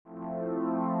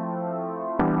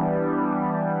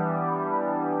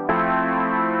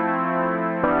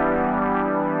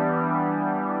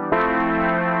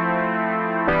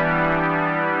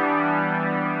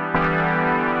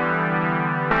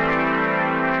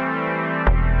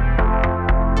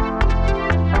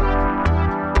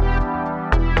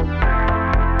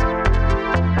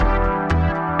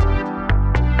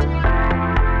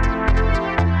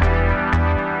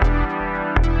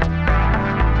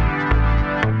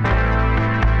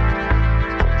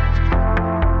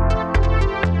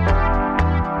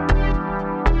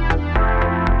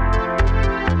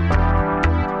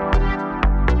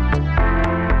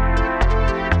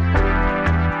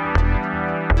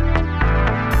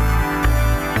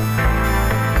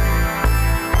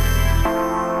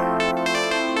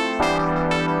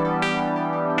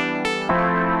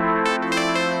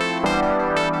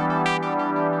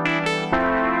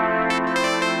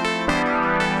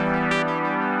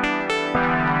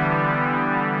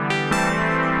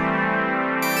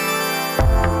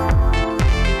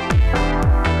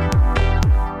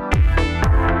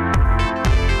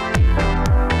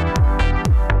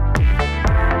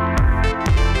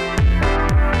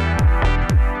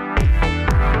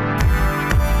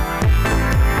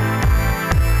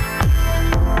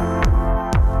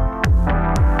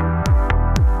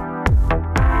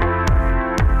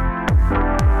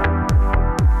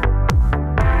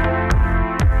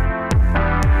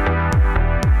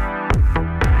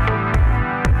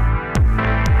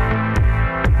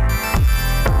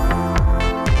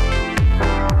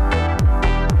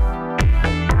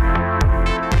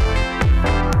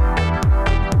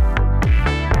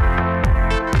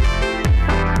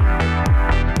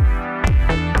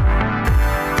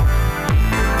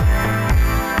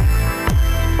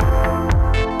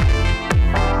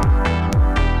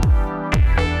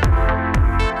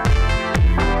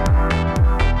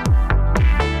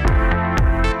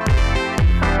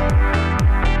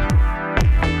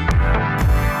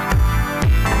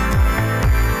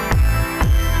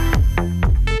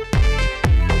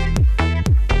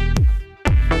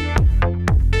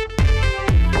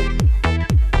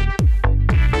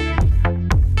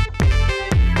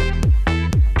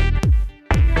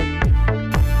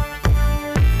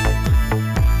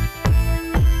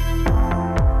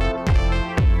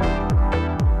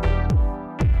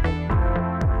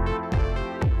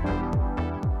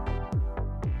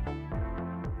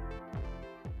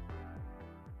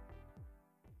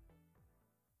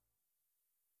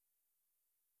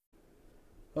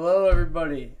Hello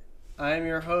everybody, I am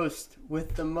your host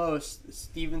with the most,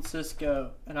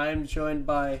 SZYSZKO, and I am joined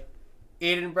by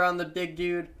Aiden Brown the Big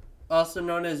Dude, also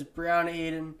known as Brown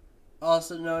Aiden,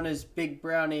 also known as Big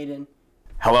Brown Aiden.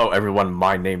 Hello everyone,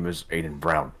 my name is Aiden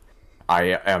Brown.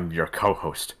 I am your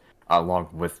co-host, along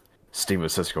with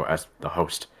SZYSZKO as the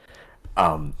host.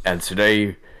 And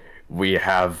today we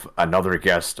have another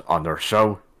guest on our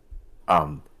show.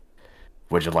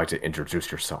 Would you like to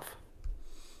introduce yourself?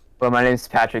 Well, my name is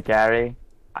Patrick Gary.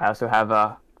 I also have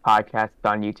a podcast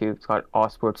on YouTube. It's called All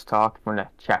Sports Talk. If you want to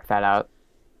check that out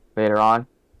later on.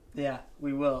 Yeah,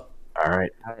 we will. All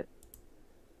right.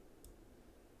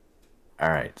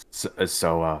 So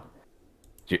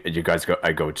you guys go.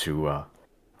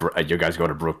 You guys go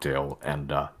to Brookdale,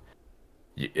 and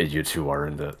you two are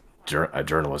in the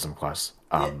journalism class.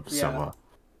 Yeah. So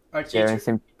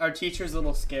our teacher's a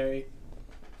little scary.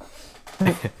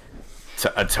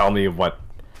 Tell me what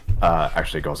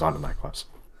actually goes on in that class.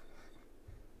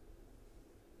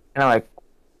 I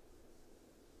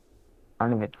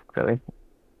don't even really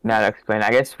know how to explain. I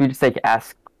guess we just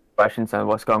ask questions on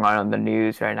what's going on the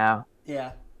news right now.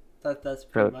 Yeah, that's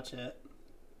pretty much it.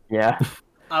 Yeah.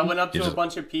 I went up to a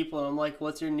bunch of people and I'm like,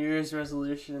 "What's your New Year's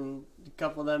resolution?" A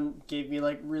couple of them gave me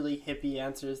really hippie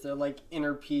answers. They're like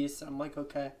inner peace. I'm like,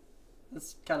 okay,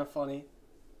 that's kind of funny.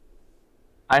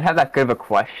 I didn't have that good of a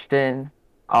question,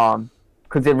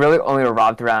 because it really only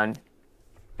revolved around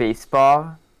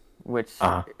baseball, which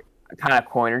kind of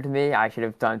cornered me. I should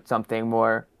have done something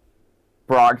more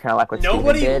broad, kind of like what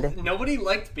Steven did. Nobody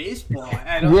liked baseball.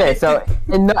 And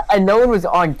no one was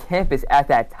on campus at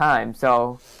that time,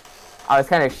 so I was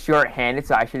kind of short-handed,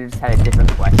 so I should have just had a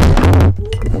different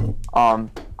question.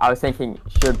 I was thinking,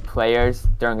 should players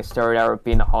during a steroid era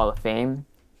be in the Hall of Fame?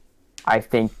 I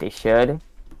think they should.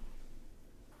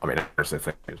 I mean, there's the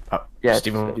thing. Yeah,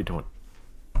 Steven, what are you doing?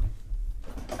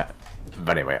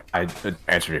 But anyway, I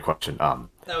answered your question.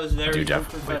 That was very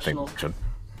unprofessional.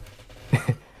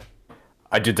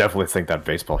 I do definitely think that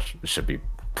baseball should be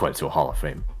put into a Hall of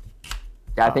Fame.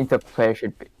 Yeah, I think the player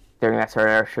should be, during that steroid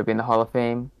era, should be in the Hall of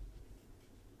Fame.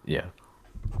 Yeah.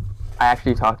 I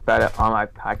actually talked about it on my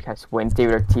podcast. When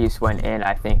David Ortiz went in,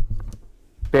 I think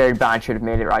Barry Bonds should have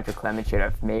made it. Roger Clemens should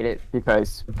have made it,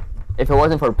 because if it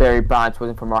wasn't for Barry Bonds,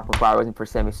 wasn't for Mark McGwire, wasn't for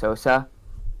Sammy Sosa,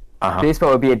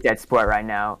 baseball would be a dead sport right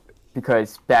now.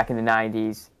 Because back in the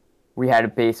 '90s, we had a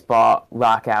baseball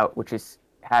lockout, which is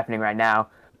happening right now.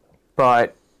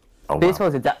 But baseball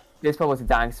was a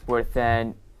dying sport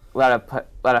then. A lot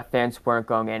of fans weren't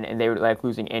going in, and they were like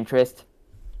losing interest.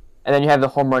 And then you have the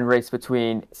home run race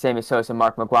between Sammy Sosa and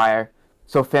Mark McGwire.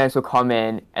 So fans would come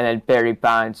in, and then Barry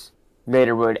Bonds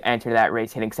later would enter that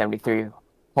race, hitting 73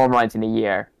 home runs in a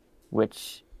year,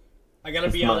 which I gotta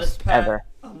be honest, Pat.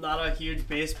 I'm not a huge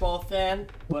baseball fan,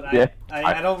 but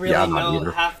I don't really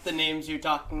know half the names you're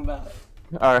talking about.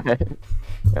 All right.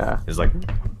 Yeah. It's like,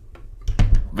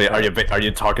 are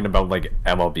you talking about like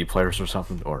MLB players or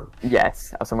something, or?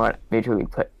 Yes, I'm talking about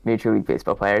Major League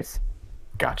Baseball players.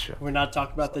 Gotcha. We're not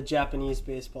talking about the Japanese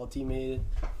baseball team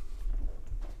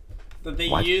that they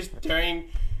used during.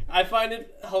 I find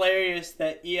it hilarious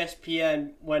that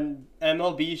ESPN, when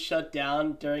MLB shut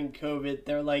down during COVID,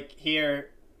 they're like,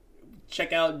 "Here,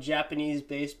 check out Japanese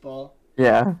baseball."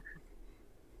 Yeah.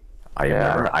 I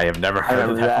have never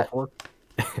heard of that before.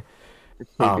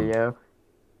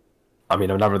 I mean,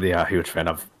 I'm not really a huge fan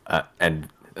of what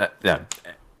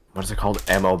is it called,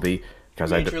 MLB?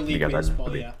 Because Major League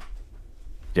Baseball, yeah.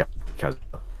 Yeah, because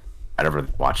I never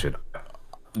really watch it.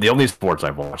 The only sports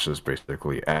I've watched is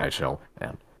basically NHL,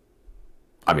 and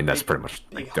I mean that's pretty much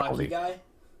like the only guy.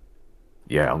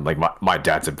 Yeah, like my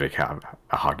dad's a big a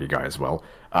hockey guy as well.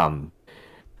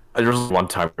 There was one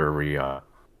time where we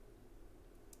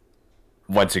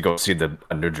went to go see the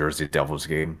New Jersey Devils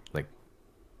game, like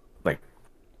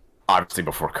obviously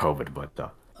before COVID,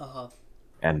 but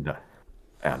and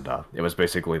it was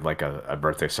basically like a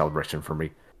birthday celebration for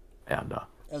me, and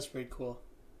that's pretty cool.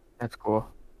 That's cool.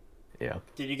 Yeah.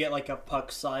 Did you get like a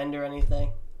puck signed or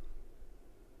anything?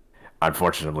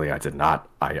 Unfortunately, I did not.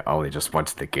 I only just went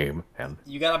to the game, and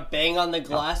you gotta bang on the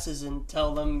glasses and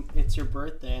tell them it's your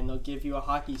birthday, and they'll give you a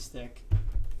hockey stick.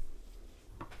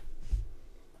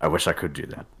 I wish I could do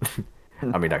that.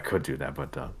 I mean, I could do that,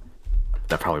 but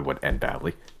that probably would end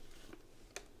badly.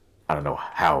 I don't know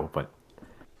how, but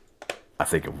I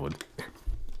think it would.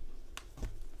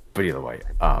 But either way,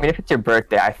 I mean, if it's your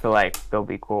birthday, I feel like they'll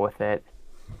be cool with it.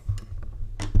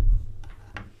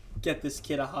 Get this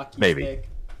kid a hockey stick.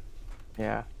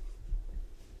 Yeah.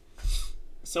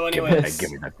 So anyways,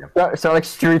 give me that. So like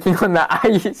streaking on the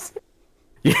ice.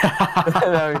 Yeah.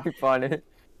 That would be funny.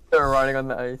 They're running on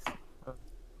the ice.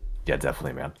 Yeah,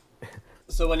 definitely, man.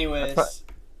 So anyways,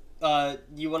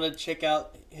 you want to check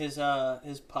out his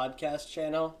podcast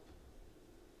channel?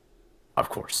 Of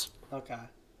course. Okay.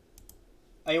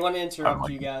 I want to interrupt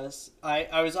you guys.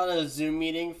 I was on a Zoom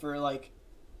meeting for like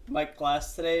my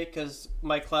class today because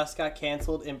my class got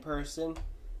canceled in person,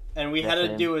 and we had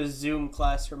to do a Zoom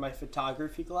class for my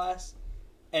photography class.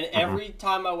 And every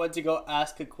time I went to go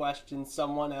ask a question,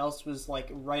 someone else was like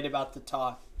right about to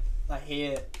talk. I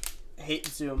hate it. I hate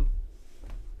Zoom.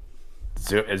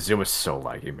 Zoom is so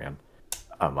laggy, man.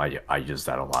 I use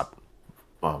that a lot.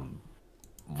 When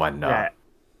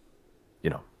you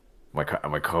know, when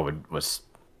COVID was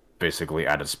basically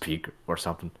at its peak or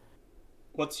something.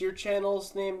 What's your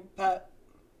channel's name, Pat?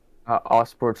 All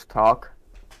Sports Talk.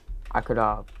 I could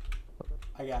I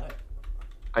got it.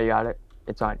 I got it.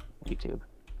 It's on YouTube.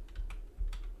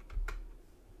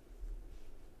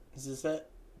 Is this it?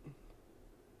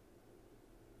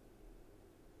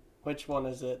 Which one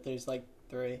is it? There's like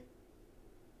 3.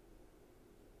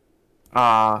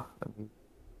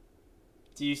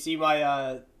 Do you see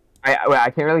my I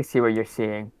can't really see what you're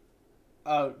seeing.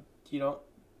 Oh, you don't?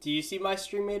 Do you see my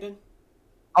stream, Aiden?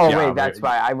 Oh yeah, wait, that's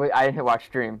why I didn't watch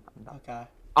stream. Okay.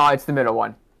 Oh, it's the middle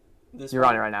one. You're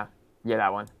on it right now. Yeah,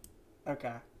 that one.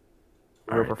 Okay.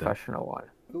 Real professional one.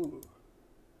 Ooh.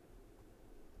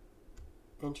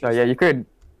 So yeah, you could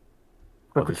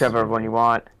click whichever one you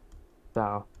want.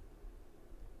 So.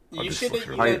 You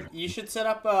should set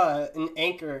up an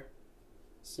anchor,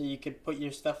 so you could put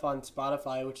your stuff on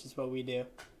Spotify, which is what we do.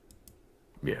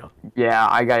 Yeah. Yeah,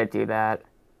 I gotta do that.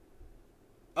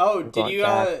 Oh, did you?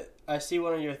 I see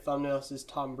one of your thumbnails is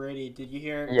Tom Brady. Did you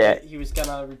hear? Yeah. He was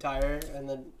gonna retire, and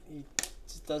then he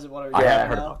just doesn't want to retire. retire. I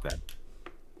heard about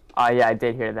that. Yeah, I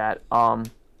did hear that. I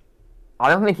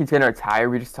don't think he's gonna retire.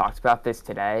 We just talked about this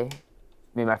today.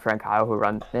 Me and my friend Kyle, who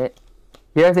runs it.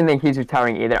 He doesn't think he's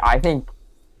retiring either. I think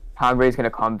Tom Brady's gonna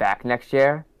come back next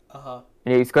year. And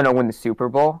he's gonna win the Super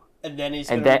Bowl. And then he's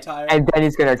gonna retire. And then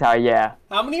he's gonna retire. Yeah.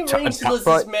 How many rings does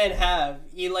this man have?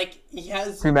 He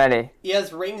has too many. He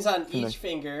has rings on each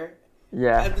finger.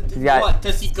 Yeah. He's got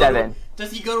does he go 7.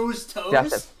 Does he go to his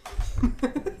toes?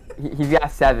 He's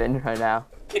got 7 right now.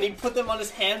 Can he put them on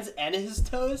his hands and his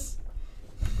toes?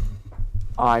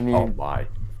 I mean, Oh my.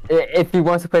 if he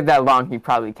wants to play that long, he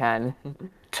probably can.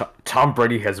 Tom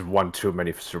Brady has won too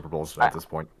many Super Bowls at this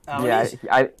point. How Yeah, many?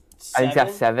 I think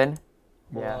that's 7? 7.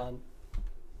 Hold Yeah.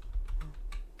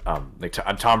 on. Like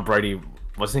Tom Brady,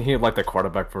 wasn't he like the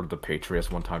quarterback for the Patriots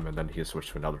one time, and then he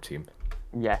switched to another team?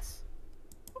 Yes.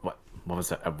 What was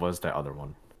that? What was that other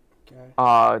one?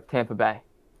 Okay. Tampa Bay.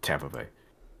 Tampa Bay.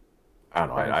 I don't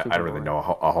know. Right, I Super don't really Bowl.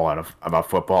 know a whole lot about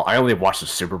football. I only watched the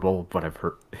Super Bowl, but I've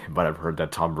heard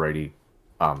that Tom Brady,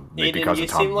 Aiden, because you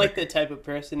of Tom seem like Brady. the type of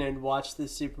person who'd watch the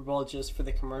Super Bowl just for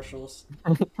the commercials.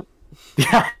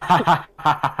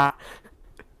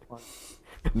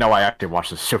 No, I actually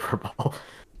watched the Super Bowl.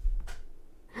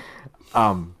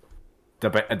 The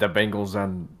Bengals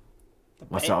and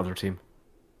what's the other team?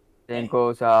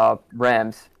 Bengals,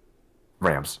 Rams.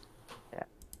 Rams. Yeah.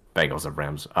 Bengals and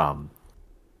Rams.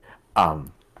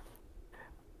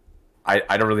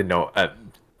 I don't really know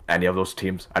any of those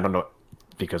teams. I don't know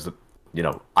because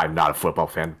I'm not a football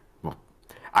fan. Well,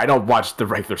 I don't watch the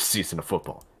regular season of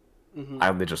football. I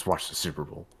only just watch the Super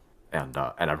Bowl, and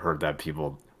I've heard that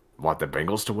people want the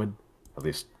Bengals to win, at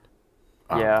least.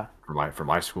 Yeah. For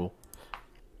my school.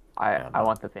 I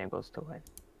want the Bengals to win.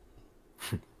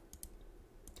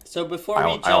 So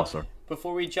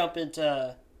before we jump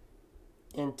into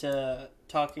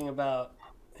talking about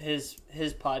his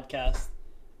podcast,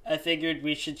 I figured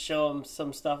we should show him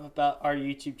some stuff about our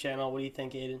YouTube channel. What do you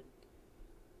think, Aiden?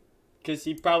 Because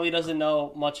he probably doesn't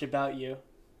know much about you.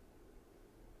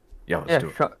 Yeah, let's do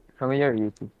it. Show me your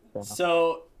YouTube channel.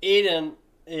 So Aiden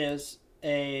is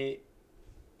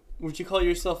would you call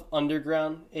yourself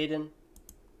underground, Aiden?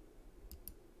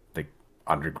 Like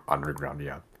underground,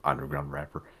 yeah, underground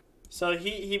rapper. So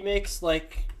he makes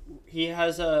he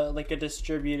has a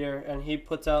distributor and he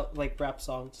puts out rap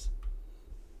songs.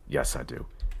 Yes, I do.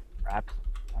 Rap.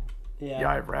 Yeah,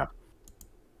 I rap.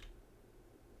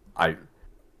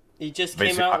 He just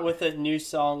came out with a new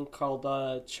song called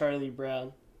Charlie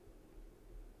Brown.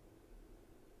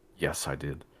 Yes, I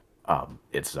did.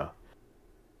 It's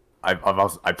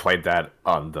I played that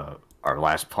on our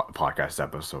last podcast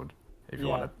episode. If you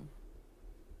want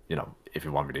to, if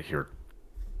you want me to hear,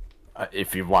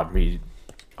 if you want me,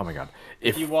 oh my god,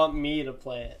 if you want me to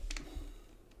play it,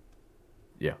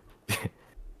 yeah,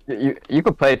 you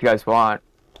can play it if you guys want.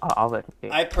 I'll let you.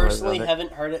 I personally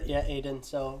haven't heard it yet, Aiden.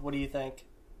 So what do you think?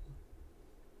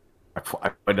 I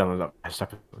played on the last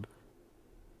episode.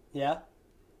 Yeah.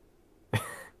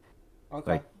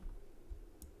 Okay.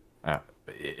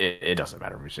 It doesn't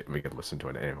matter. We could listen to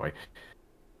it anyway.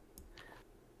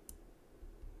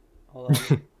 Hold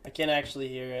on. I can't actually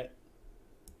hear it.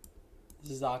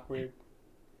 This is awkward.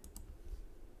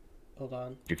 Hold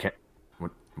on. You can't.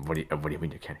 What do you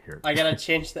mean you can't hear it? I gotta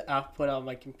change the output on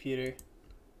my computer.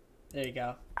 There you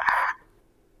go.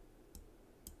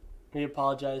 We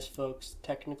apologize, folks.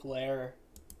 Technical error.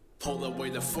 Pull away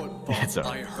the football.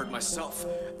 I hurt myself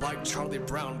like Charlie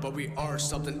Brown, but we are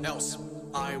something else.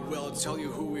 I will tell you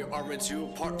who we are in 2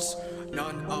 parts.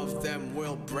 None of them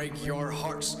will break your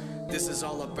hearts. This is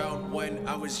all about when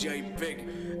I was yay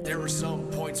big. There were some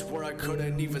points where I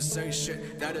couldn't even say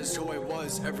shit. That is who I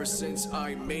was ever since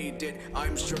I made it.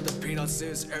 I'm sure the Peanuts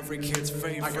is every kid's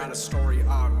favorite. I got a story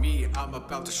on me, I'm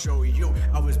about to show you.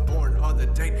 I was born on the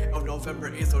date of November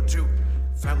 8th, 02.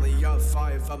 Family of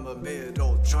 5, I'm a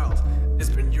middle child. It's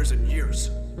been years and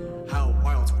years. How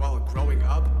wild. While growing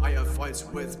up, I have fights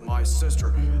with my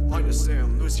sister. Linus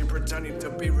and Lucy pretending to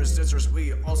be resistors.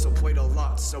 We also played a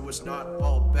lot, so it's not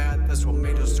all bad. That's what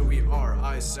made us who we are.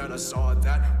 I said I saw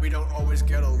that. We don't always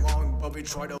get along, but we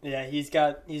try to. Yeah, he's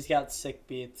got sick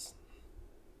beats.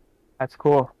 That's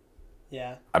cool.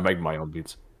 Yeah. I make my own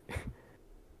beats.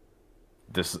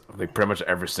 This pretty much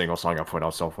every single song I put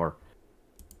out so far,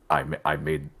 I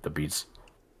made the beats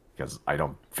because I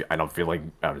don't feel like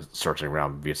searching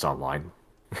around beats online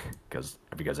because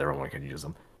everyone can use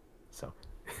them. So.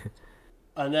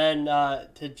 And then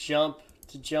to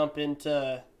jump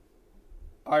into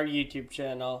our YouTube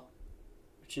channel,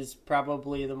 which is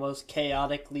probably the most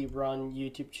chaotically run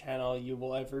YouTube channel you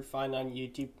will ever find on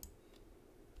YouTube.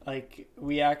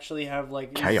 We actually have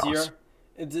Chaos.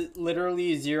 It's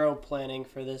literally zero planning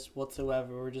for this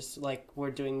whatsoever. We're just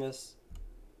we're doing this.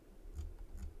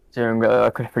 Doing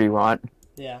whatever you want.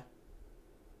 Yeah.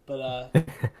 But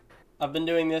I've been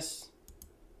doing this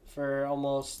for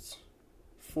almost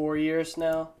 4 years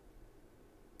now.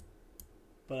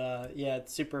 But yeah,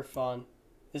 it's super fun.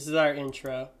 This is our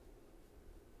intro.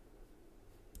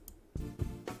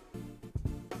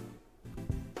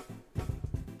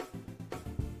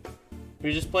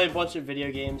 We just play a bunch of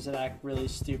video games and act really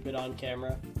stupid on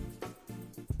camera.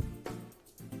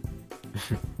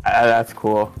 That's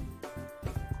cool.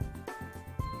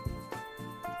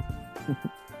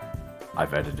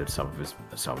 I've edited some of his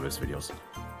videos.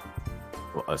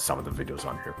 Well, some of the videos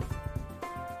on here,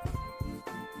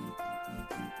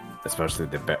 especially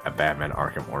the Batman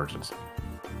Arkham Origins.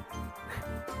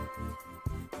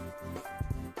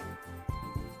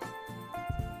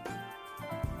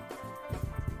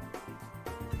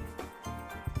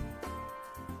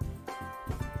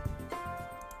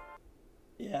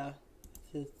 Yeah,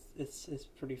 it's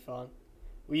pretty fun.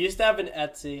 We used to have an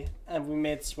Etsy, and we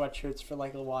made sweatshirts for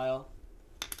like a while,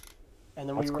 and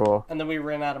then we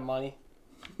ran out of money.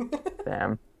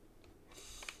 Damn.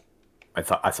 I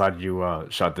thought you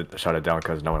shut it down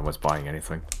because no one was buying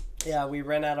anything. Yeah, we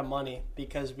ran out of money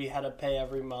because we had to pay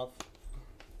every month.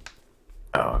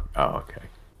 Oh, okay.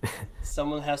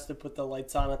 Someone has to put the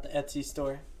lights on at the Etsy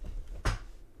store.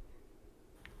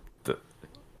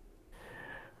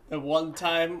 At one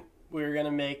time, we were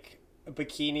gonna make a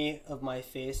bikini of my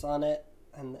face on it,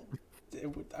 and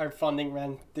our funding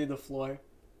ran through the floor.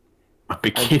 A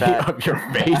bikini of your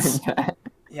face?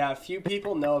 Yeah, a few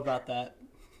people know about that.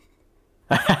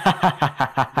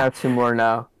 Have two more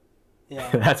now. Yeah.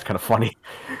 That's kind of funny.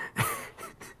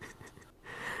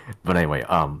 But anyway,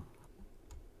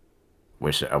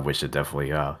 we should definitely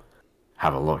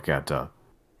have a look at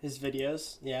his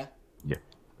videos. Yeah. Yeah.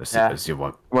 Let's see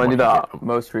what. Want to do the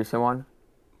most recent one?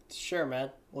 Sure, man.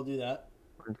 We'll do that.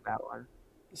 We'll do that one.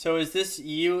 So is this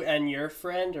you and your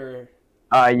friend, or?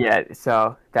 Yeah.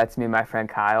 So that's me and my friend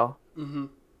Kyle. Mm-hmm.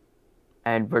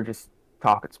 And we're just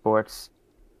talking sports.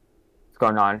 What's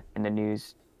going on in the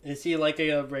news? Is he like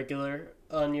a regular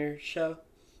on your show?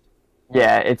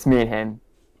 Yeah, it's me and him,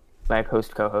 like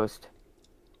host co-host.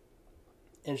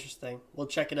 Interesting. We'll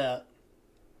check it out.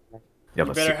 Yeah,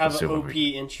 you better have an OP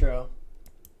intro.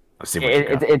 Let's see what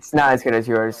it's not as good as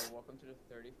yours. Welcome to the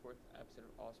 34th episode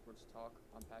of All Sports Talk.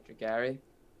 I'm Patrick Gary.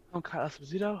 I'm Kyle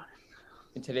SZYSZKO.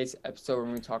 In today's episode, we're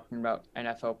going to be talking about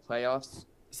NFL playoffs.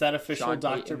 Is that official Sean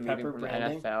Dr. Payton Pepper moving from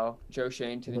branding? the NFL, Joe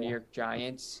Shane to the New York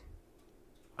Giants,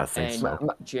 I think and so.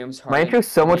 James Harden. My intro's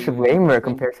so much leaving lamer Cleveland,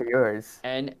 compared to yours.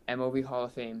 and MLB Hall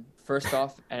of Fame. First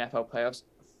off, NFL playoffs.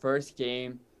 First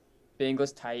game,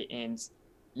 Bengals Titans.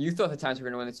 You thought the Titans were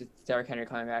going to win this with Derrick Henry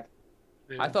coming back.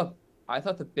 Yeah. I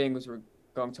thought the Bengals were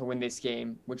going to win this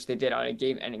game, which they did on a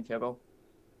game-ending field goal.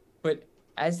 But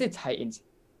as the Titans,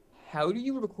 how do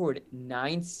you record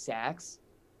 9 sacks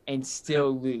and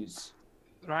still lose?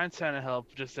 Ryan Tannehill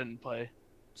just didn't play.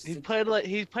 He played like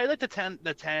the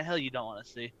Tannehill you don't want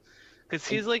to see, because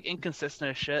he's like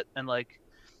inconsistent as shit, and like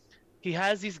he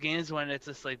has these games when it's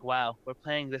just like, wow, we're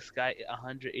paying this guy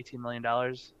 $118 million.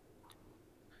 I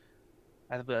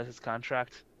think that's his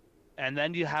contract, and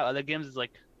then you have other games. It's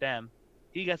like, damn,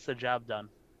 he gets the job done.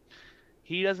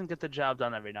 He doesn't get the job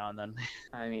done every now and then.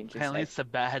 I mean, just Apparently, it's the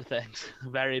bad things,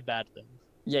 very bad things.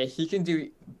 yeah, he can do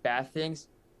bad things,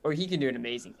 or he can do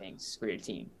amazing things for your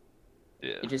team.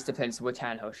 Yeah. It just depends what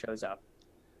Tannehill shows up.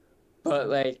 But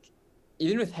like,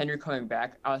 even with Henry coming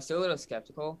back, I was still a little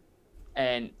skeptical.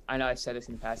 And I know I've said this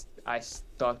in the past. I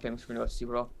thought the Bengals were going to go to the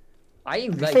Super Bowl. I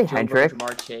like Joe Burrow,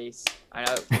 Jamar Chase. I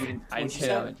know I didn't say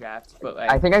that on the draft, but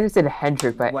like, I think I just said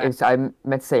Hendrick, but Wow. I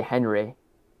meant to say Henry.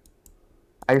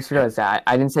 I just realized that.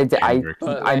 I didn't say Hendrick.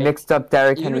 But, I like, mixed up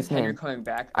Derrick even Henry's with Henry name. coming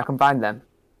back, I combined them.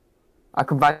 I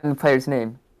combined the player's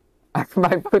name. I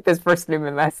put his first name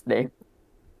and last name.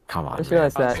 Come on, I just man.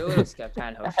 realized I was that. still a little skeptical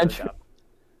Tannehill shows up.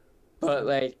 But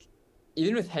like,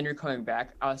 even with Henry coming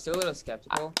back, I was still a little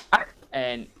skeptical.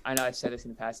 And I know I've said this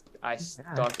in the past. I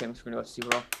thought the Bengals were going to go to the Super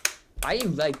Bowl. I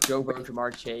like Joe Burrow,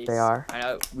 Jamar Chase. They are. I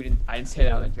know I didn't say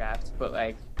that on the draft, but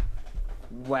like,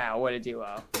 wow, what a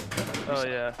duo. Oh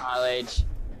yeah. College,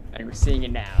 and we're seeing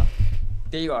it now.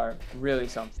 They are really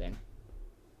something.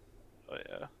 Oh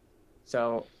yeah.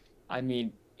 So, I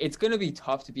mean, it's gonna be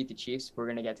tough to beat the Chiefs. We're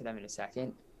gonna get to them in a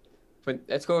second. But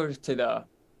let's go over to the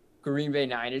Green Bay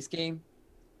Niners game.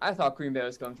 I thought Green Bay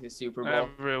was going to the Super Bowl.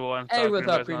 Everyone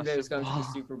thought Green Bay was going to the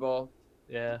Super Bowl.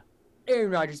 Yeah. Aaron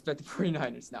Rodgers bet the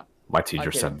 49ers now. My teacher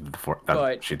Okay. said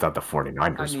But, she thought the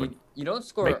 49ers I mean, would you don't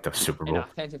score make the Super an Bowl.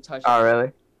 offensive touchdown. Oh,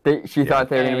 really? She thought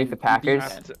they were going to beat the And you beat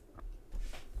Packers? them.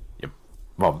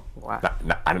 Well, Wow.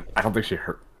 I don't think she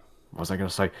heard. What was I gonna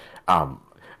say?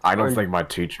 I don't think my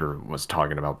teacher was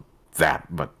talking about that,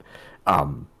 but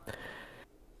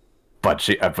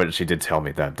she did tell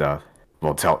me that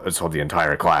told the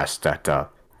entire class that the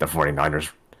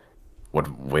 49ers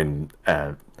would win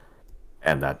and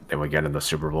that they would get in the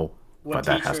Super Bowl, What but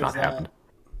that teacher has is not that? happened.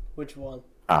 Which one?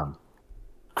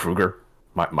 Kruger,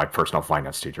 my personal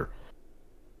finance teacher.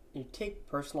 You take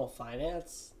personal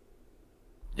finance?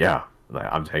 Yeah, like,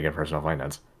 I'm taking personal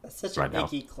finance. That's such right an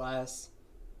icky class.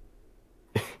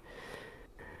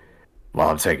 Well,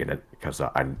 I'm taking it because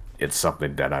it's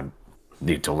something that I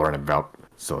need to learn about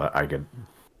so that I can,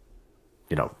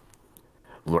 you know,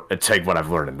 take what I've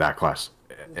learned in that class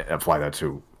and apply that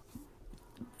to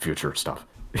future stuff.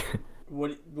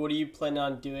 What do you plan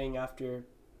on doing after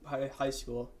high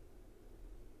school?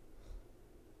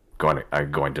 Going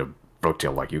to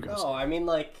Brookdale like you guys. No, I mean,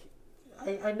 like,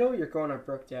 I know you're going to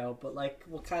Brookdale, but, like,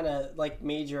 what kind of, like,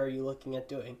 major are you looking at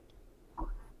doing?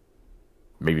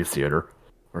 Maybe theater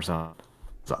or something.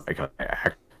 So I got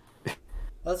act.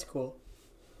 That's cool.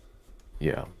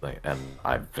 Yeah, and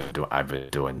I've been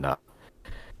doing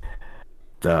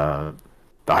the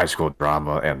high school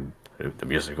drama and the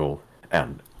musical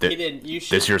and you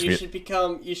should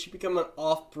become an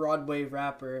off-Broadway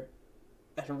rapper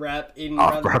and rap Aiden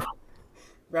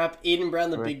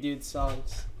Brown the Big Dude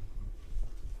songs.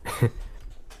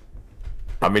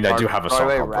 I mean, I do have a song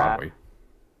called rap.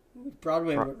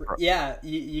 Broadway. Yeah,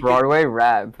 you Broadway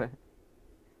rap.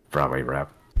 Broadway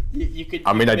rap. You could.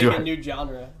 I mean, I do make a new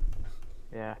genre.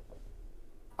 Yeah.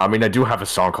 I mean, I do have a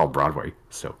song called Broadway,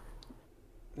 so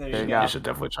There you go. you should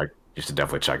definitely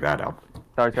check that out.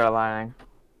 Start your lining.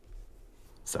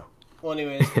 So. Well,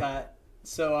 anyways, Pat.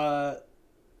 So,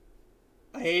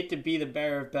 I hate to be the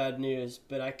bearer of bad news,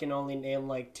 but I can only name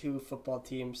like 2 football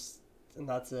teams, and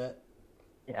that's it.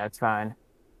 Yeah, it's fine.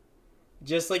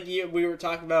 Just like we were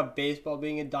talking about baseball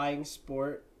being a dying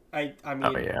sport. I mean,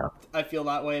 Oh, yeah. I feel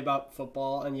that way about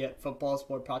football, and yet football is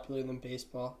more popular than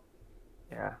baseball.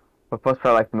 Yeah. Football's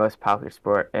probably like the most popular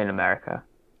sport in America.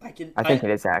 I think it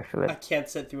is actually. I can't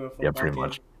sit through a football Yeah, pretty game.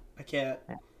 much. I can't.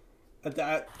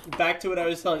 Yeah. Back to what I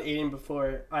was telling Aiden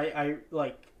before. I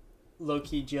like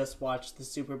low-key just watched the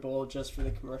Super Bowl just for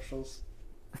the commercials.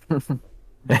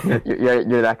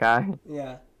 You're that guy.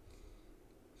 Yeah.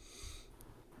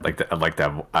 Like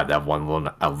that one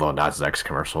Lil Nas X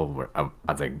commercial where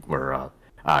I think where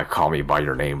 "Call Me by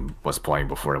Your Name" was playing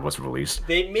before it was released.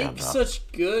 They make such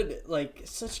good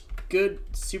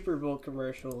Super Bowl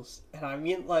commercials, and I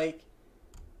mean, like,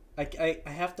 I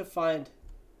have to find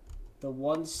the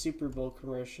one Super Bowl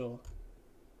commercial.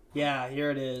 Yeah, here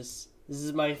it is. This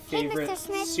is my favorite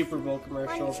Super Bowl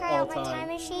commercial of all time. Time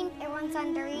machine? It runs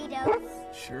on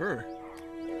Doritos. Sure.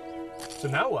 So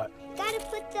now what? Gotta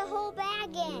put the whole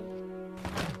bag in.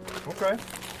 Okay.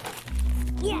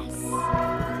 Yes.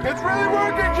 It's really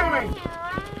working, Jimmy!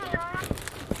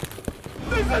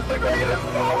 This is the greatest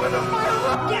moment of my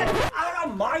life! Get out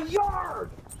of my yard!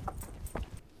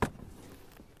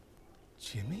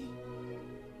 Jimmy?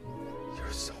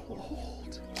 You're so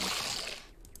old.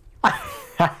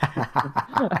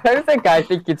 I don't think I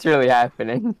think it's really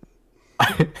happening.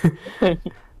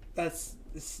 This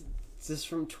is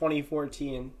from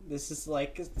 2014. This is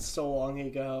like so long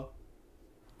ago.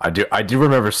 I do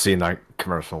remember seeing that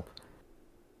commercial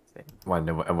when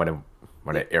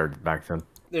it aired back then.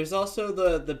 There's also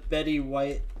the Betty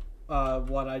White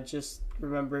one I just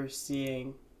remember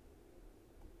seeing.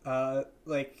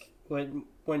 Like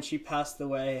when she passed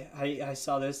away. I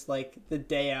saw this like the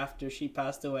day after she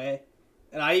passed away.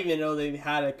 And I even know they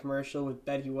had a commercial with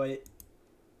Betty White.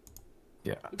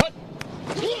 Yeah.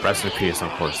 Rest in peace, of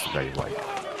course, Betty White.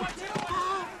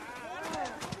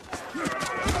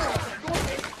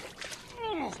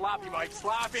 Sloppy, Mike,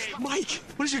 sloppy! Mike,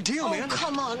 what is your deal, man?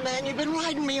 Come on, man. You've been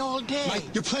riding me all day. Mike,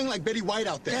 you're playing like Betty White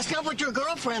out there. That's not what your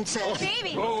girlfriend said.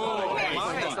 Baby.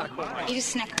 Eat a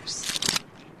Snickers.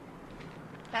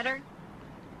 Better?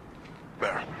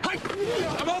 Better.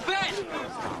 I'm all bet!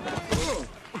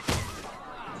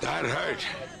 That hurt.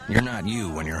 You're not you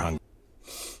when you're hungry.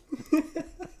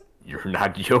 You're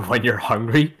not you when you're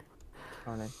hungry?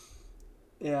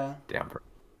 Yeah. Damn, bro.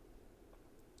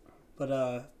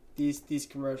 But these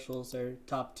commercials are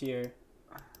top tier.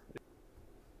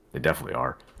 They definitely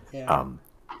are. Yeah.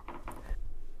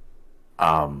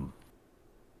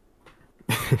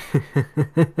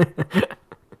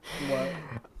 What?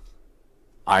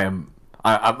 I'm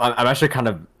actually kind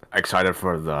of excited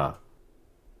for the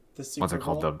Super what's it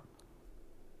called, Bowl?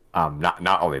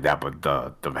 not only that, but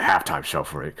the halftime show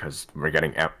for it, because we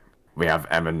have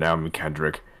Eminem,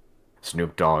 Kendrick,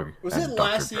 Snoop Dogg. Was and it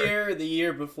Dr. last Dre. year or the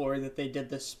year before that they did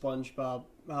the SpongeBob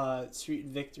Sweet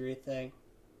Victory thing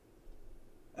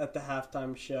at the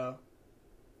halftime show?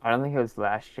 I don't think it was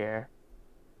last year.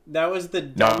 That was the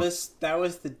dumbest. That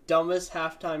was the dumbest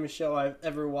halftime show I've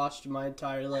ever watched in my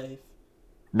entire life.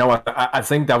 No, I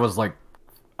think that was like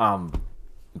in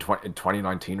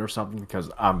 2019 or something,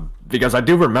 because I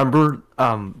do remember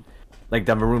like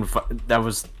that that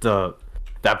was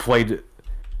that played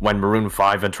when Maroon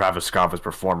 5 and Travis Scott was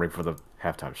performing for the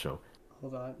halftime show.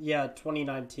 Hold on. Yeah,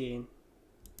 2019.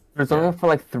 It was only for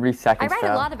like 3 I seconds. write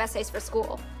a lot of essays for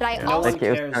school, but I No also one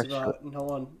cares about.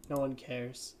 No one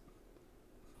cares.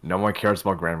 No one cares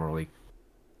about Grammarly.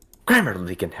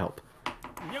 Grammarly can help.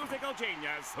 Musical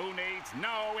genius who needs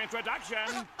no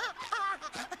introduction.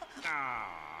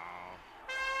 Oh.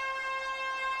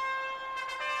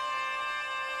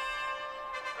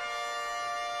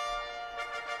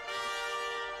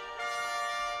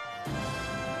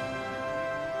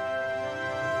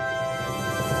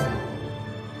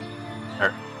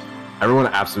 Everyone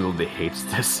absolutely hates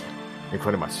this,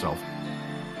 including myself.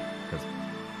 Because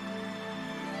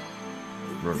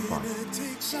Maroon 5.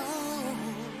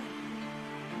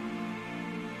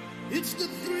 It's the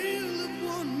thrill of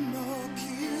one more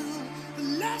kill, the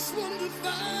last one to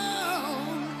fall.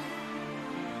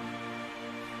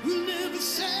 We'll never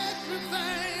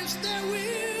sacrifice their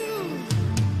will.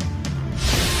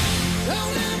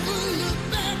 Don't ever look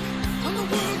back on the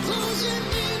world closing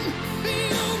in. Be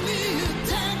on the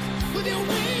attack with your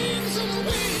wings on the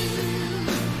wind.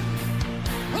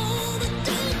 All the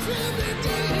gates will be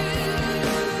dead.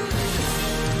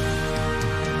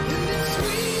 And it's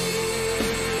sweet,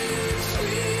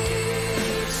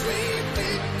 sweet, sweet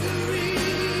victory.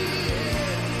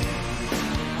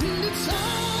 And it's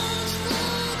ours for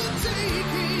the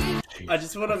taking. I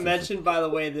just want to mention, by the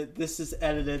way, that this is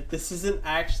edited. This isn't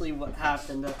actually what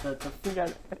happened at the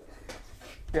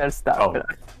You gotta stop. Oh.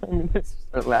 I'm gonna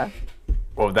start laughing.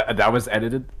 Well, that was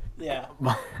edited? Yeah.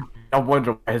 I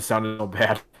wonder why it sounded so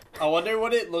bad. I wonder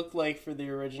what it looked like for the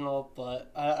original, but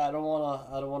I don't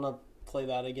wanna play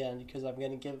that again because I'm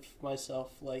gonna give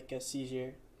myself like a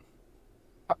seizure.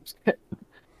 I'm just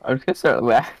gonna start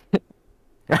laughing.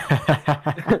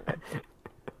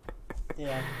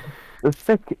 Yeah. It's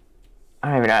like, I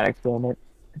don't even know how to explain it.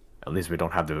 At least we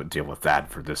don't have to deal with that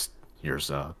for this year's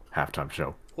halftime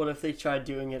show. What if they tried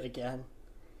doing it again?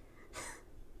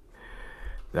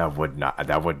 That would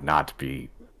not be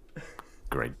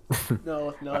great.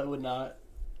 No, it would not.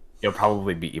 It'll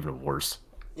probably be even worse.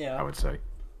 Yeah. I would say.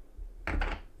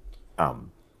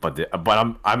 But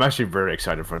I'm actually very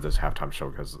excited for this halftime show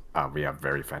because we have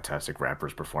very fantastic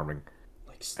rappers performing.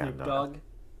 Like Snoop Dogg.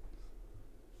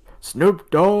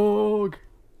 Snoop Dogg.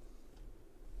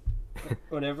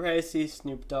 Whenever I see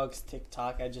Snoop Dogg's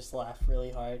TikTok, I just laugh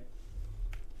really hard.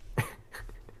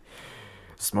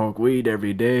 Smoke weed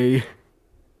every day.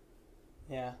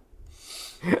 Yeah.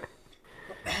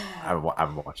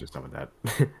 I'm watching some of that.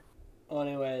 Well,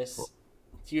 anyways,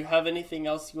 do you have anything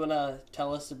else you wanna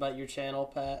tell us about your channel,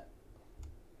 Pat?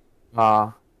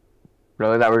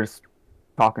 Really, that we're just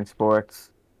talking sports.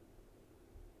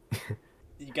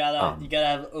 You gotta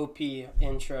have OP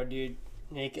intro, dude.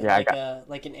 Make it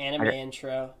like an anime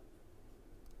intro.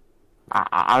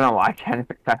 I don't know why I can't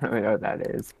really know what that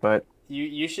is, but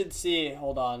You should see.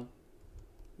 Hold on.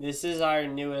 This is our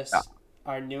newest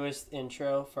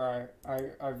intro for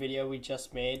our video we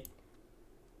just made.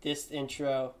 This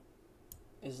intro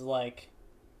is like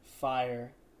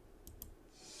fire.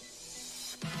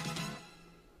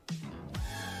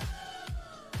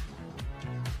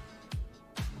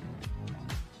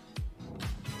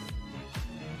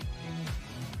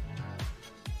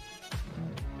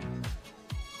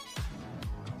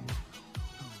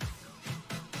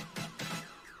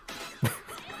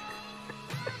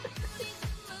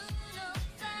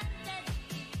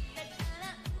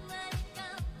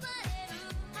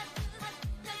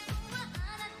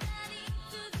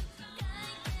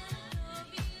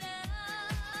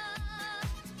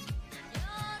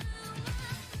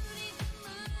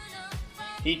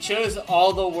 He chose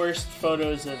all the worst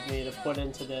photos of me to put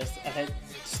into this, and it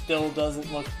still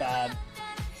doesn't look bad.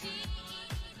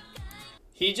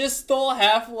 He just stole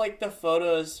half of, like, the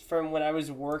photos from when I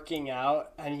was working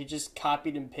out, and he just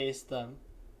copied and pasted them.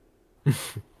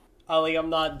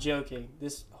 I'm not joking.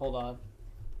 Hold on.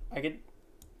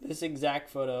 This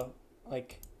exact photo,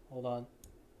 hold on.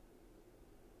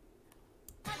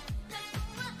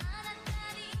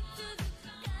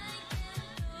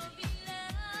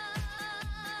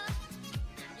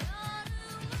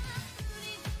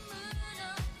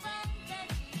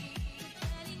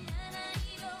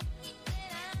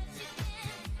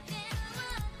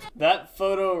 That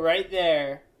photo right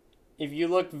there, if you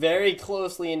look very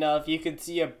closely enough, you could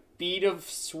see a bead of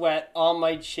sweat on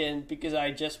my chin because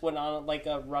I just went on like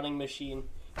a running machine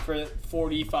for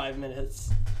 45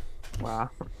 minutes. Wow.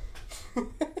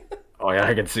 Oh yeah,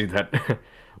 I can see that.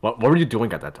 What were you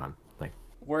doing at that time? Like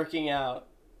working out.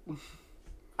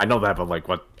 I know that, but like,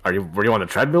 were you on a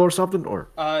treadmill or something, or?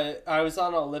 I was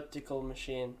on an elliptical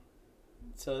machine,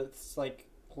 so it's like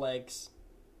legs.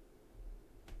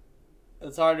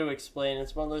 It's hard to explain.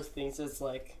 It's one of those things that's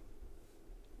like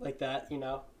that, you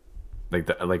know?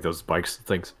 Like those bikes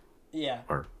things? Yeah.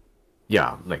 Or,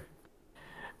 yeah, like,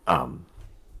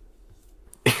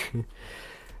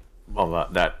 well,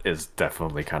 that is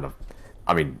definitely kind of,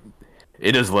 I mean,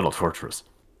 it is a little torturous.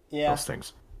 Yeah. Those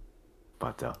things.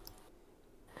 But,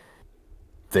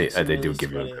 they do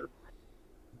give you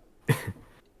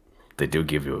they do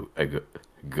give you a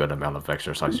good amount of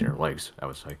exercise in your legs, I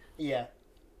would say. Yeah.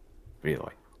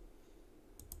 Really.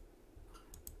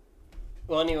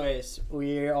 Well, anyways,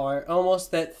 we are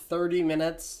almost at 30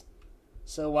 minutes,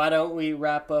 so why don't we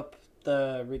wrap up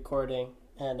the recording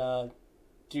and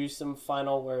do some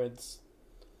final words?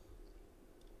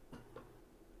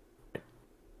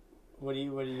 What do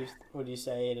you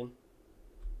say, Aiden?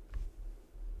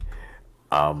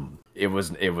 It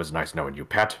was nice knowing you,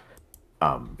 Pat.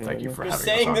 Thank you for having us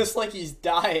saying on. this like he's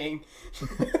dying.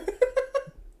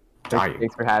 Dying.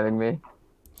 Thanks for having me.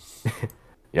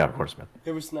 Yeah, of course, man.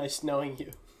 It was nice knowing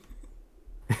you.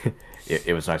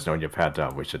 It was nice knowing you, Pat.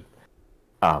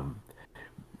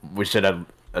 We should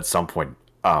at some point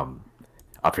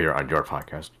up here on your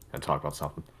podcast and talk about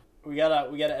something. We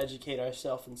gotta educate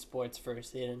ourselves in sports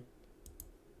first, Aiden.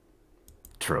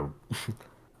 True.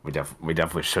 we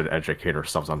definitely should educate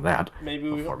ourselves on that. Maybe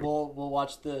we'll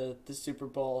watch the Super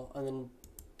Bowl and then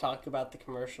talk about the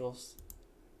commercials.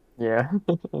 Yeah.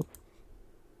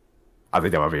 I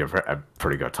think that would be a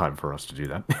pretty good time for us to do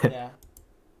that.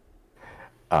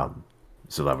 Yeah.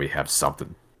 So that we have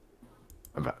something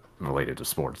related to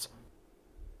sports.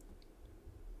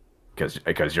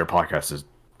 Because your podcast is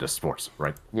just sports,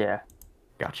 right? Yeah.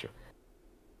 Gotcha.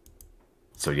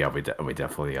 So yeah, we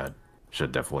definitely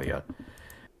should definitely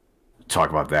talk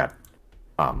about that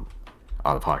on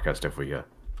the podcast if we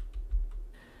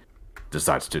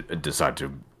decide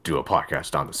to do a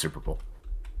podcast on the Super Bowl.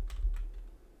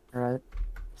 Right.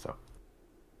 So,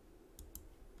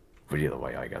 but either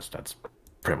way, I guess that's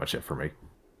pretty much it for me.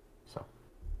 So,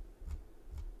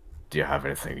 do you have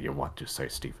anything you want to say,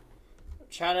 Steve? I'm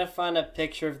trying to find a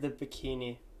picture of the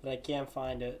bikini, but I can't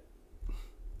find it.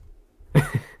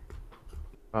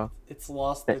 Well, it's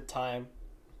lost the time.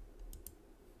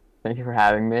 Thank you for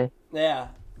having me. Yeah,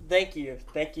 thank you,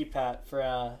 Pat,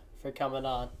 for coming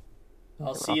on.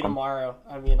 I'll see you tomorrow.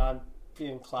 I mean, I'm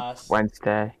in class.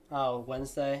 Wednesday. Oh,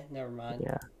 Wednesday? Never mind.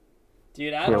 Yeah.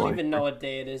 Dude, I don't even know what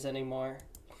day it is anymore.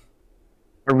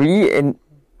 Are we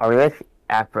like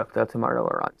at Brookdale tomorrow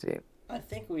or on Zoom? I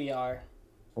think we are.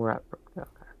 We're at Brookdale.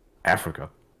 Okay. Africa.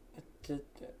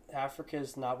 Africa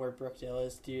is not where Brookdale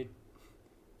is, dude.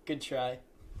 Good try.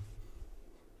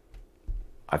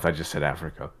 I thought you said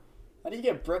Africa. How do you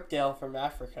get Brookdale from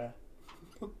Africa?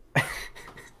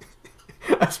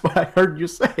 That's what I heard you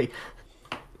say.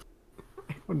 I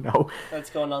don't know. That's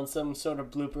going on some sort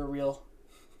of blooper reel.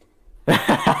 I'm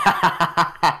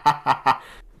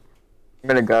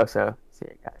gonna go, so see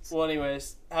you guys. Well,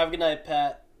 anyways, have a good night,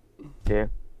 Pat. See you.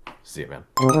 See you, man.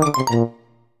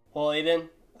 Well, Aiden,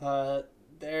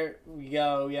 there we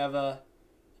go. We have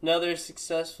another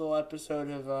successful episode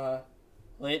of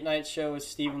Late Night Show with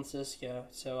SZYSZKO.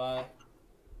 So,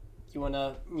 you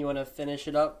wanna finish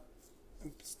it up?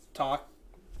 Talk.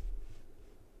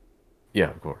 Yeah,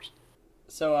 of course.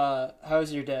 So, how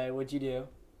was your day? What'd you do?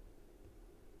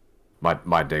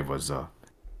 My day was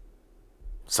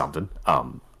something.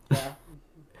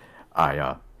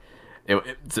 Yeah.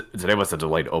 Today was a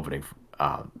delayed opening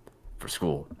for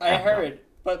school. I heard,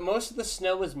 but most of the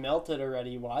snow was melted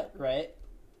already. What? Right?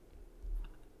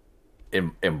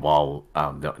 In Wall,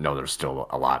 no, there's still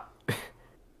a lot.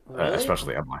 Really?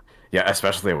 Especially at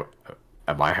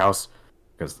my house,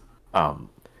 because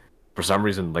for some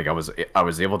reason, like I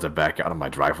was able to back out of my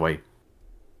driveway,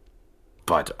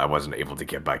 but I wasn't able to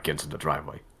get back into the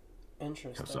driveway.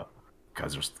 Interesting.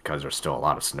 Because there's still a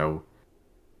lot of snow.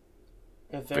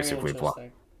 Very basically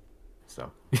interesting.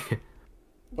 So.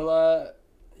 Well,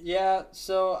 yeah.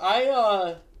 So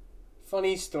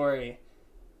funny story.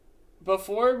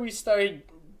 Before we started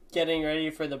getting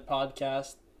ready for the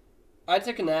podcast, I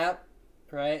took a nap,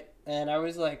 right? And I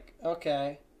was like,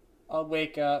 okay, I'll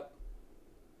wake up,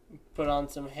 put on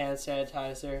some hand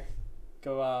sanitizer,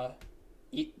 go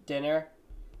eat dinner.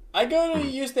 I go to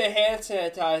use the hand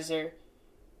sanitizer,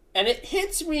 and it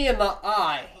hits me in the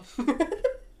eye.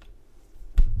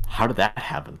 How did that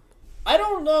happen? I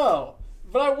don't know,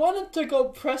 but I wanted to go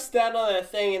press down on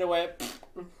that thing and it went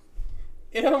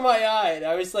into my eye. And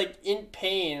I was like in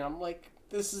pain. I'm like,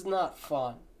 this is not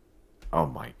fun. Oh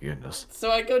my goodness.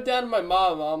 So I go down to my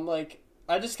mom. I'm like,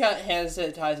 I just got hand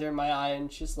sanitizer in my eye,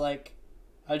 and she's like,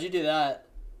 how'd you do that?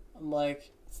 I'm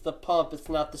like, It's the pump. It's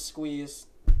not the squeeze.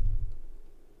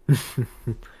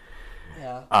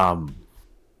 Yeah.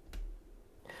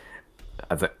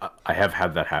 I have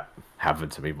had that happen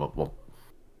to me. Well,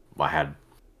 I had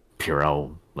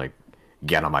Purell like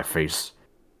get on my face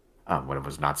when it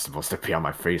was not supposed to be on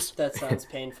my face. That sounds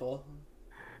painful.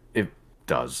 It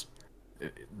does.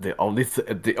 The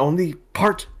only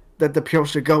part that the Purell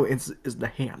should go is the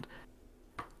hand,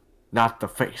 not the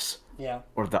face. Yeah.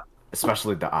 Or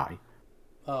especially the eye.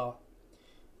 Oh,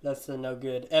 that's no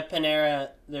good. At Panera,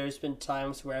 there's been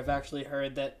times where I've actually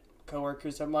heard that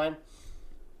coworkers of mine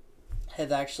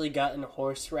have actually gotten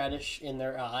horseradish in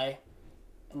their eye,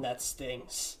 and that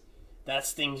stings. That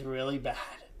stings really bad.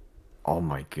 Oh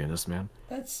my goodness, man.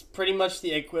 That's pretty much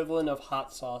the equivalent of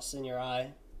hot sauce in your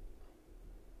eye.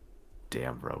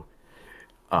 Damn, bro.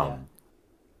 Yeah.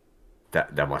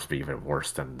 That must be even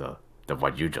worse than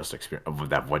what you just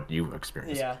experienced. What you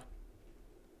experienced. Yeah.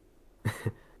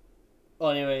 Well,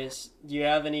 anyways, do you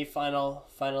have any final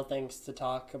things to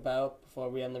talk about before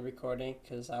we end the recording?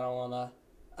 Because I don't wanna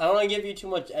give you too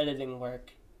much editing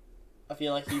work. I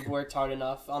feel like you've worked hard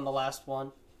enough on the last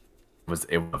one. It was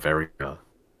a very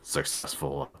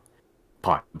successful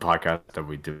podcast that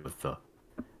we did with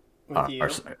you? our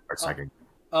second.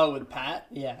 Oh, with Pat?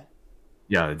 Yeah.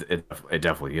 Yeah, it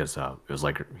definitely is. It was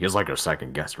like he was like our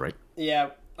second guest, right?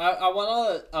 Yeah, I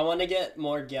wanna get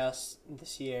more guests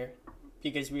this year,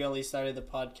 because we only started the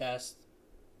podcast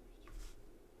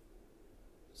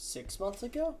 6 months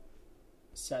ago,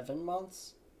 7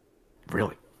 months.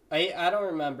 Really? I don't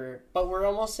remember, but we're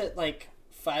almost at like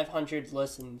 500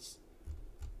 listens.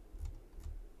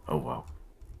 Oh wow.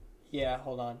 Yeah,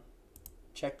 hold on.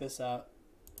 Check this out.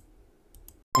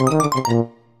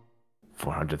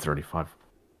 435.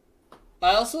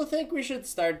 I also think we should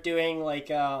start doing like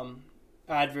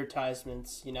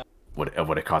advertisements, you know. Would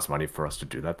it cost money for us to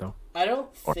do that though? I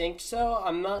don't think so.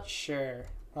 I'm not sure.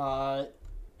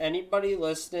 Anybody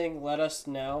listening, let us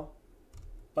know.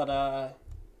 But I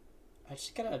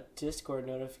just got a Discord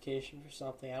notification for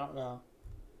something. I don't know.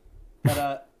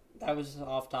 But that was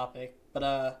off topic.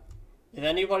 But if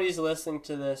anybody's listening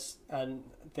to this and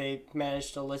they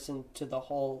managed to listen to the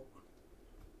whole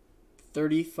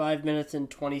 35 minutes and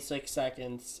 26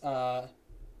 seconds,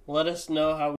 let us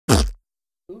know how.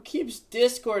 Who keeps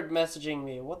Discord messaging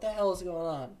me? What the hell is going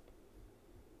on?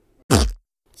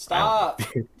 Stop!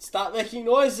 Stop making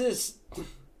noises!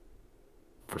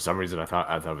 For some reason, I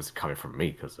thought it was coming from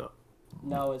me, because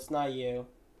No, it's not you.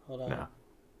 Hold on. No.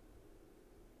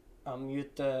 I'll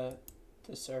mute the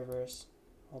servers.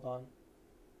 Hold on.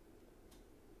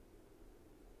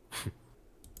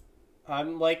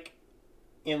 I'm like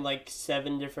in like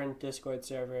 7 different Discord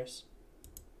servers,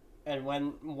 and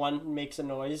when one makes a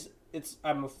noise,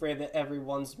 I'm afraid that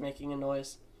everyone's making a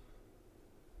noise.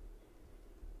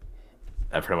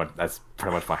 That's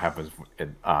pretty much what happens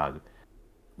in the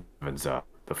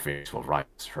Phoenix will Rise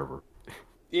server.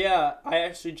 Yeah, I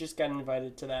actually just got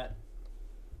invited to that.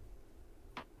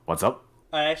 What's up?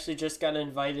 I actually just got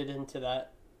invited into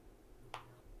that.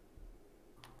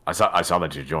 I saw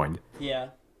that you joined. Yeah.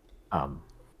 And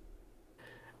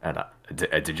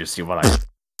did you see what I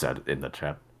said in the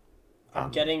chat?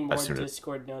 I'm getting more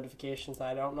Discord notifications.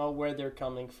 I don't know where they're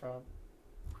coming from.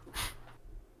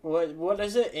 What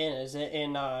is it in? Is it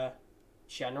in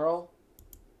general?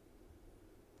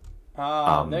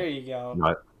 There you go.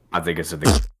 No, I think it's in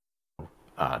the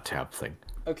tab thing.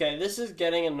 Okay, this is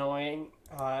getting annoying.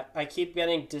 I keep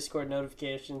getting Discord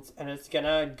notifications, and it's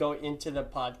gonna go into the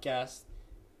podcast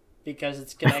because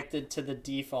it's connected to the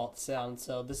default sound.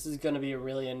 So this is gonna be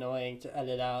really annoying to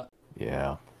edit out.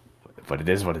 Yeah, but it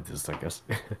is what it is, I guess.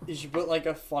 You should put like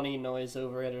a funny noise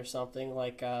over it or something,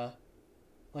 like a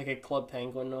Club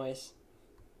Penguin noise.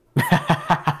 Like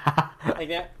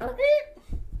that.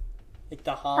 Like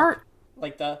the honk.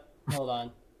 Like the... Hold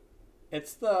on.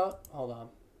 It's the... Hold on.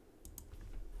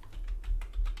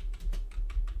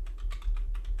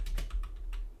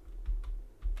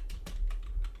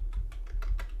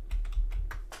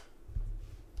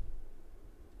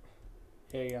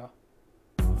 Here you go.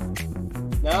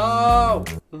 No!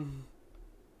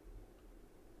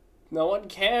 No one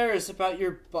cares about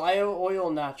your bio oil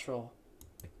natural.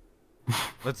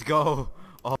 Let's go.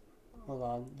 Oh. Hold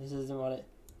on, this isn't what it...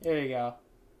 Here you go.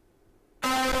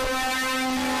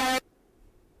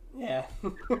 Yeah.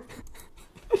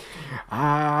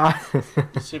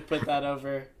 You should put that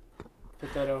over.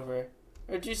 Put that over.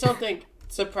 Or do something,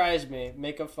 surprise me.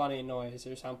 Make a funny noise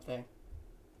or something.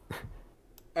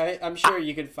 I'm sure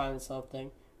you could find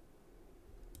something.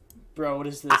 Bro, what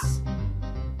is this?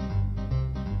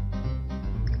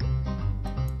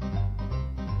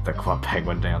 The Club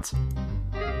Penguin dance.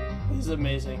 This is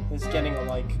amazing. It's getting a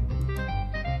like.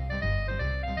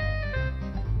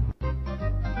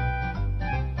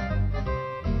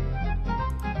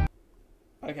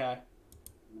 Okay.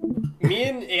 Me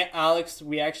and Alex,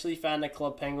 we actually found a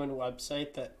Club Penguin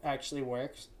website that actually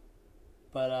works.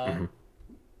 But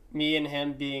me and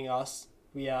him being us,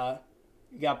 we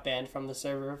got banned from the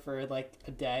server for like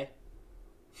a day.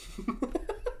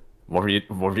 What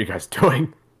were you guys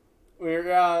doing? We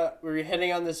were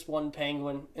hitting on this one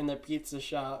penguin in the pizza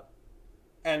shop,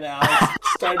 and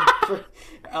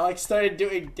Alex started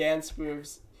doing dance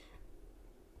moves,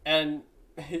 and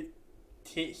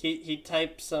he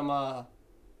typed some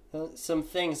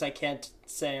things I can't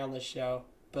say on the show,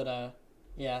 but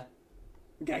yeah,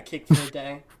 we got kicked for a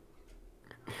day.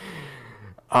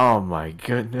 Oh my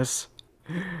goodness.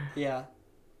 Yeah.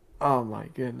 Oh my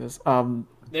goodness.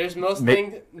 There's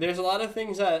there's a lot of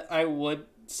things that I would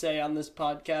say on this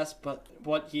podcast, but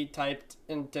what he typed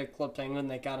into Club Penguin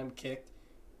that got him kicked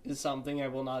is something I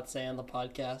will not say on the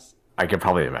podcast. I can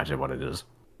probably imagine what it is.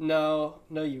 No,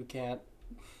 you can't.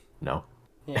 No?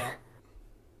 Yeah.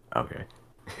 Okay.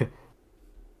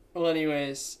 Well,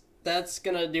 anyways, that's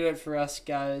gonna do it for us,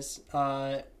 guys.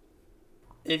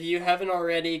 If you haven't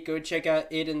already, go check out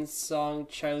Aiden's song,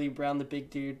 Charlie Brown the Big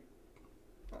Dude.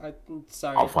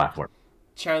 Sorry. All platform.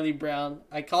 Charlie Brown.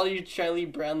 I call you Charlie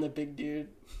Brown the Big Dude.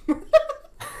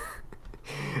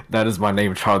 That is my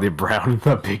name, Charlie Brown,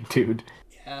 the Big Dude.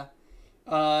 Yeah.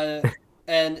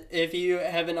 And if you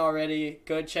haven't already,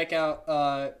 go check out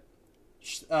our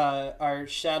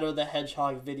Shadow the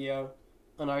Hedgehog video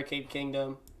on Arcade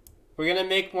Kingdom. We're gonna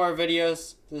make more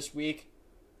videos this week.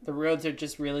 The roads are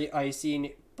just really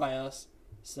icy by us,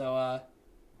 so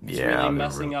it's really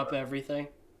messing up everything.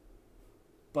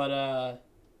 But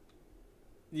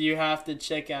you have to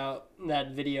check out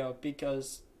that video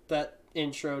because that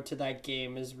intro to that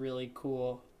game is really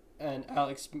cool, and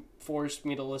Alex forced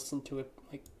me to listen to it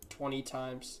like 20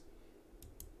 times.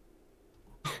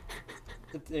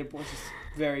 It was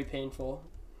very painful.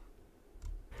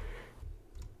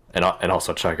 And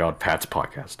also check out Pat's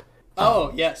podcast.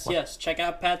 Oh, yes. Check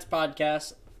out Pat's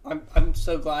podcast. I'm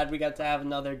so glad we got to have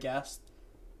another guest.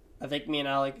 I think me and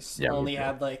Alex only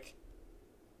had like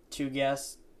 2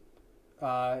 guests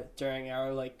during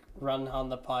our like run on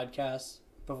the podcast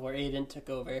before Aiden took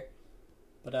over.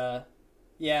 But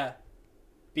yeah.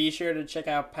 Be sure to check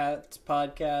out Pat's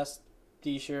podcast.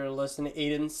 Be sure to listen to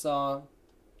Aiden's song.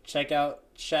 Check out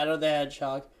Shadow the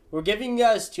Hedgehog. We're giving you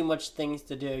guys too much things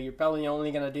to do. You're probably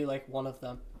only gonna do like one of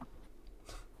them.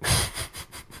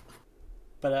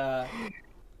 But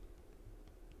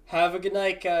have a good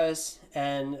night, guys,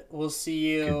 and we'll see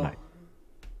you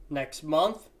next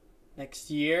month,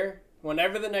 next year,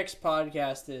 whenever the next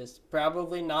podcast is.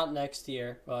 Probably not next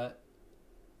year, but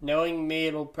knowing me,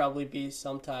 it'll probably be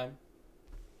sometime.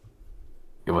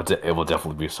 It will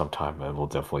definitely be sometime, and we'll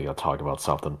definitely talk about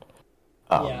something.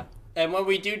 Yeah, and when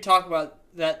we do talk about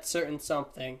that certain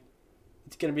something,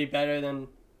 it's gonna be better than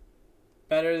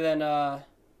I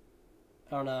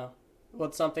don't know.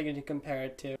 What's something to compare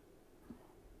it to?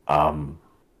 Five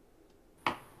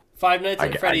Nights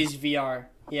at Freddy's VR.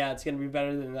 Yeah, it's gonna be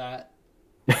better than that.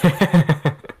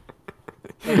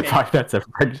 Okay. Five Nights at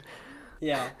Freddy's.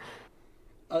 Yeah.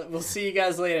 We'll see you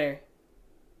guys later.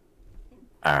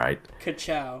 All right.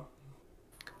 Ka-chow.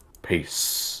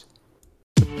 Peace.